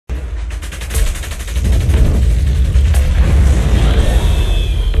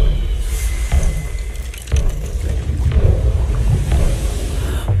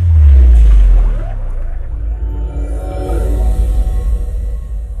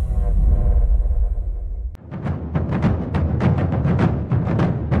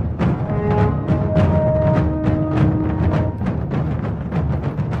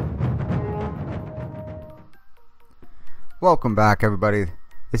Welcome back, everybody.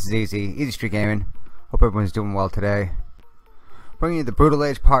 This is Easy Street Gaming. Hope everyone's doing well today. Bringing you the Brutal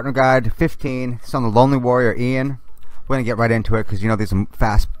Age Partner Guide 15. It's on the Lonely Warrior Ian. We're gonna get right into it because you know these are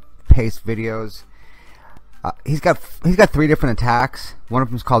fast-paced videos. He's got 3 different attacks. One of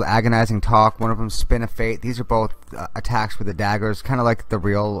them is called Agonizing Talk. One of them is Spin of Fate. These are both attacks with the daggers, kind of like the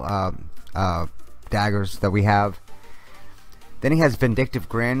real daggers that we have. Then he has Vindictive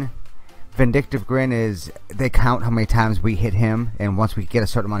Grin. Vindictive Grin is, they count how many times we hit him, and once we get a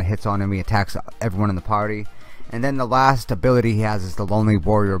certain amount of hits on him, he attacks everyone in the party. And then the last ability he has is the Lonely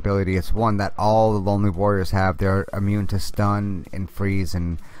Warrior ability. It's one that all the Lonely Warriors have. They're immune to stun and freeze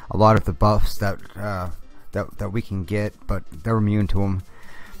and a lot of the buffs that we can get, but they're immune to them.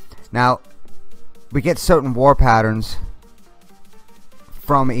 Now, we get certain war patterns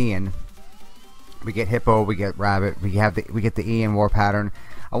from Ian. We get Hippo, we get Rabbit, we get the Ian war pattern.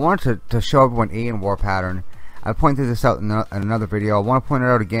 I wanted to show everyone Ian war pattern. I pointed this out in another video. I want to point it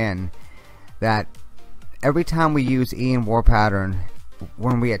out again that every time we use Ian war pattern,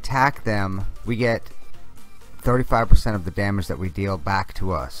 when we attack them, we get 35% of the damage that we deal back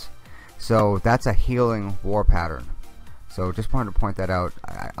to us. So that's a healing war pattern. So just wanted to point that out.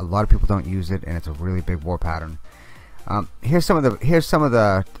 A lot of people don't use it, and it's a really big war pattern. Here's some of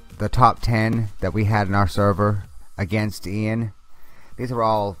the top 10 that we had in our server against Ian. These are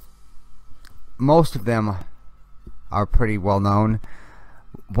all, most of them are pretty well known.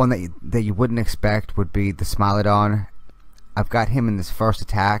 One that you wouldn't expect would be the Smilodon. I've got him in this first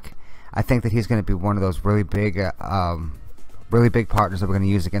attack. I think that he's going to be one of those really big partners that we're going to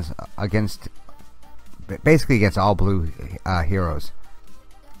use against basically against all blue heroes.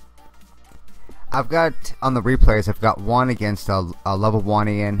 I've got on the replays, I've got one against a level 1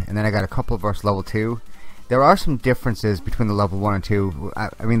 Ian, and then I got a couple versus level 2. There are some differences between the level 1 and 2. I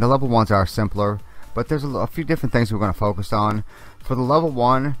mean, the level 1s are simpler, but there's a few different things we're going to focus on. For the level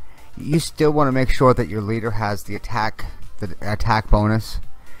 1, you still want to make sure that your leader has the attack bonus.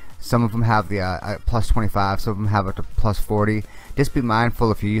 Some of them have the plus 25, some of them have it to plus 40. Just be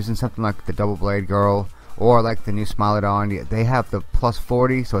mindful if you're using something like the Double Blade Girl or like the new Smilodon. They have the plus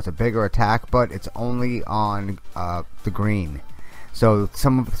 40, so it's a bigger attack, but it's only on the green. So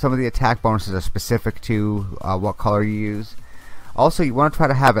some of the attack bonuses are specific to what color you use. Also, you want to try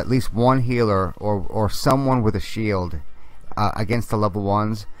to have at least one healer or someone with a shield against the level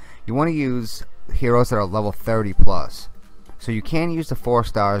 1s. You want to use heroes that are level 30 plus. So you can use the 4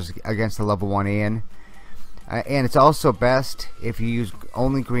 stars against the level 1 Ian. And it's also best if you use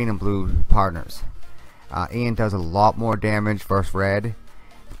only green and blue partners. Ian does a lot more damage versus red.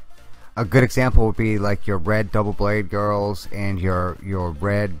 A good example would be like your red Double Blade Girls and your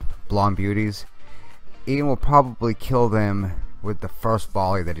red Blonde Beauties. Ian will probably kill them with the first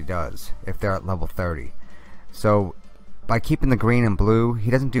volley that he does if they're at level 30. So by keeping the green and blue, he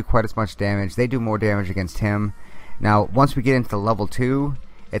doesn't do quite as much damage. They do more damage against him. Now once we get into level 2,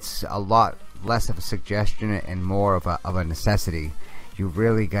 it's a lot less of a suggestion and more of a necessity. You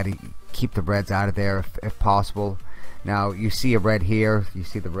really got to keep the reds out of there if possible. Now you see a red here, you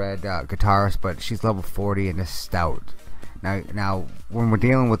see the red guitarist, but she's level 40 and is stout. Now when we're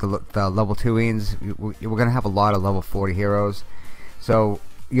dealing with the level 2 Ians, we're going to have a lot of level 40 heroes. So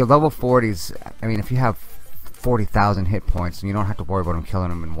your level 40s, I mean, if you have 40,000 hit points, and you don't have to worry about them killing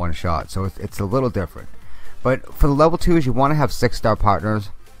them in one shot. So it's a little different. But for the level 2s, you want to have 6-star partners.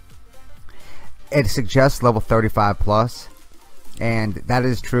 It suggests level 35 plus. And that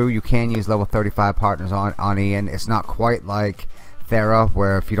is true. You can use level 35 partners on Ian. It's not quite like Thera,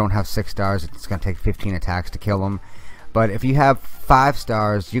 where if you don't have 6 stars, it's going to take 15 attacks to kill him. But if you have 5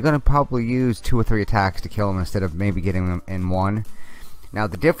 stars, you're going to probably use 2 or 3 attacks to kill him instead of maybe getting them in one. Now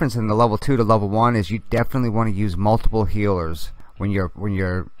the difference in the level 2 to level 1 is you definitely want to use multiple healers when you're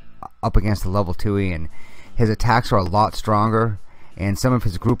up against the level 2 Ian. His attacks are a lot stronger, and some of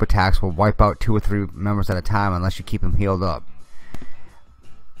his group attacks will wipe out 2 or 3 members at a time unless you keep him healed up.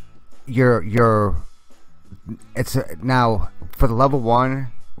 Now for the level 1,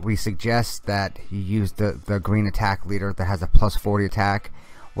 we suggest that you use the green attack leader that has a plus 40 attack.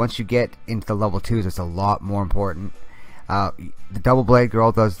 Once you get into the level 2s, it's a lot more important. The Double Blade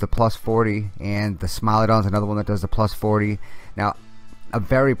Girl does the plus 40, and the Smilodon is another one that does the plus 40. Now a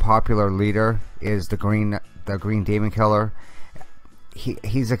very popular leader is the green Demon Killer.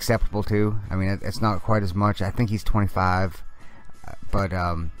 He's acceptable too. I mean, it's not quite as much. I think he's 25. But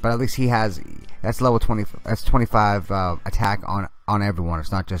at least he has, that's level 20, that's 25 attack on everyone.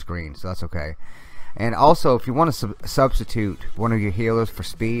 It's not just green, so that's okay. And also, if you want to substitute one of your healers for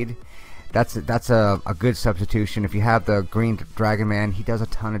speed, that's a good substitution. If you have the green Dragon Man, he does a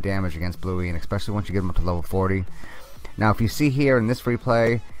ton of damage against Blue Ian, especially once you get him up to level 40. Now, if you see here in this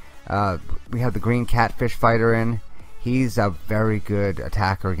replay, we have the green Catfish fighter in. He's a very good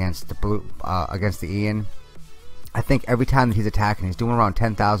attacker against the against the Ian. I think every time that he's attacking, he's doing around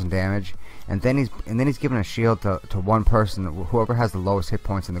 10,000 damage, and then he's giving a shield to one person, whoever has the lowest hit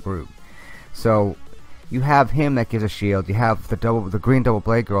points in the group. So you have him that gives a shield. You have the green double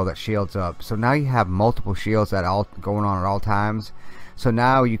blade girl that shields up. So now you have multiple shields going on at all times. So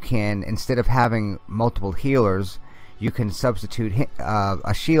now you can, instead of having multiple healers, you can substitute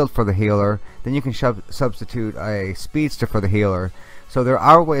a shield for the healer. Then you can substitute a speedster for the healer. So there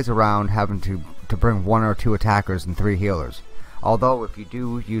are ways around having to bring 1 or 2 attackers and 3 healers. Although if you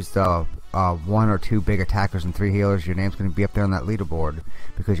do use the 1 or 2 big attackers and 3 healers, your name's going to be up there on that leaderboard,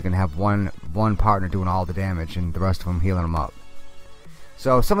 because you're going to have one partner doing all the damage and the rest of them healing them up.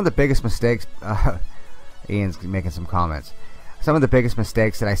 So some of the biggest mistakes, Ian's making some comments. Some of the biggest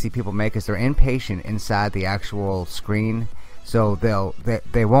mistakes that I see people make is they're impatient inside the actual screen. So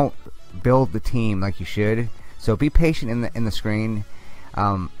they won't build the team like you should. So be patient in the screen.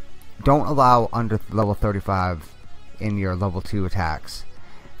 Don't allow under level 35 in your level 2 attacks.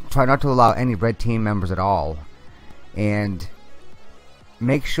 Try not to allow any red team members at all, and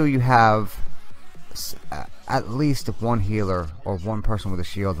make sure you have at least 1 healer or 1 person with a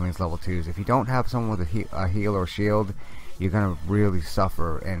shield in these level 2s. If you don't have someone with a heal or shield, you're gonna really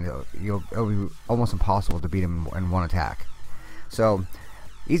suffer, and it'll be almost impossible to beat him in 1 attack. So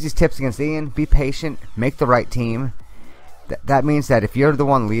easiest tips against Ian: be patient, make the right team. That means that if you're the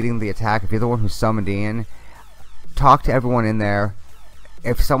one leading the attack, if you're the one who summoned Ian, talk to everyone in there.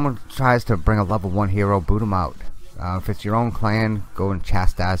 If someone tries to bring a level 1 hero, boot them out. If it's your own clan, go and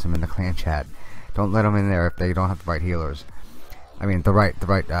chastise them in the clan chat. Don't let them in there if they don't have the right healers. I mean, the right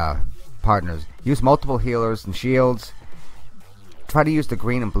partners. Use multiple healers and shields. Try to use the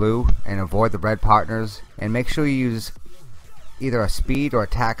green and blue and avoid the red partners. And make sure you use either a speed or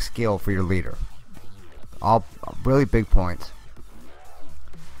attack skill for your leader. All really big points.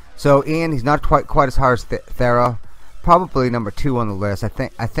 So Ian, he's not quite as hard as Thera. Probably number 2 on the list. I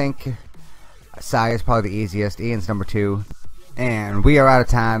think Sai is probably the easiest. Ian's number 2. And we are out of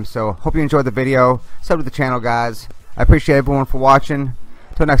time. So hope you enjoyed the video. Sub to the channel, guys. I appreciate everyone for watching.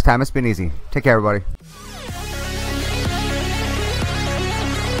 Till next time, it's been easy. Take care, everybody.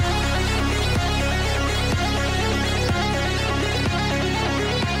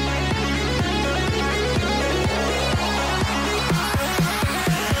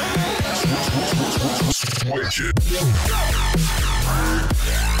 Switch it.